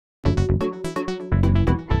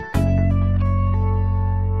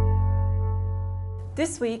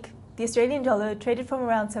This week, the Australian dollar traded from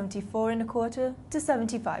around 74.25 to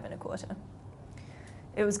 75.25.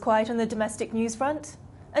 It was quiet on the domestic news front,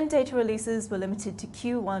 and data releases were limited to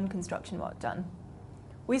Q1 construction work done.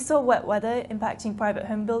 We saw wet weather impacting private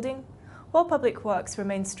home building, while public works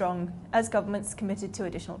remained strong as governments committed to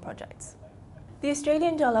additional projects. The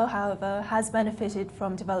Australian dollar, however, has benefited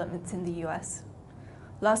from developments in the US.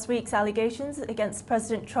 Last week's allegations against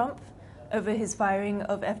President Trump over his firing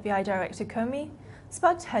of FBI Director Comey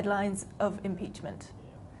sparked headlines of impeachment.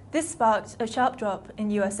 This sparked a sharp drop in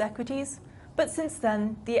US equities, but since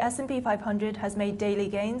then, the S&P 500 has made daily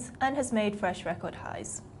gains and has made fresh record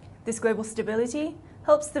highs. This global stability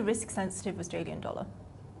helps the risk-sensitive Australian dollar.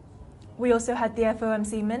 We also had the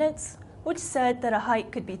FOMC minutes, which said that a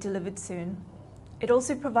hike could be delivered soon. It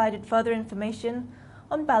also provided further information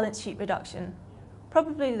on balance sheet reduction,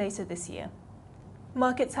 probably later this year.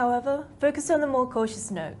 Markets, however, focused on the more cautious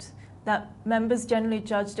note that members generally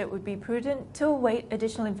judged it would be prudent to await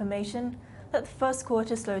additional information that the first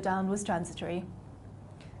quarter slowdown was transitory.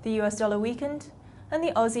 The US dollar weakened, and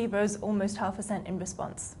the Aussie rose almost 0.5% in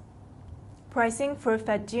response. Pricing for a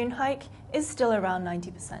Fed June hike is still around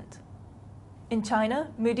 90%. In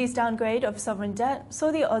China, Moody's downgrade of sovereign debt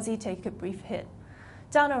saw the Aussie take a brief hit,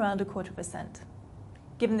 down around 0.25%.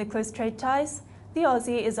 Given the close trade ties, the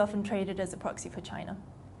Aussie is often traded as a proxy for China.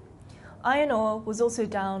 Iron ore was also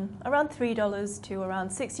down around $3 to around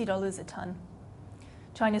 $60 a ton.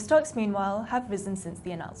 China stocks, meanwhile, have risen since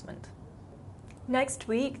the announcement. Next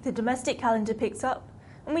week, the domestic calendar picks up,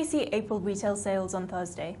 and we see April retail sales on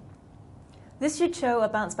Thursday. This should show a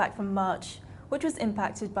bounce back from March, which was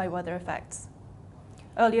impacted by weather effects.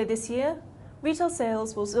 Earlier this year, retail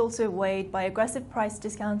sales was also weighed by aggressive price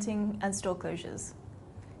discounting and store closures.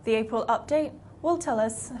 The April update will tell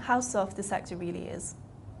us how soft the sector really is.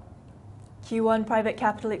 Q1 private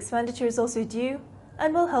capital expenditure is also due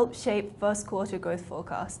and will help shape first quarter growth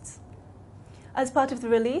forecasts. As part of the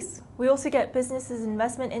release, we also get businesses'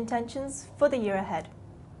 investment intentions for the year ahead.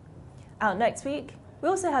 Out next week, we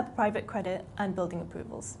also have private credit and building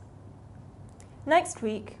approvals. Next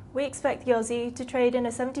week, we expect the Aussie to trade in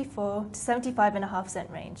a 74 to 75.5 cent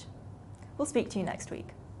range. We'll speak to you next week.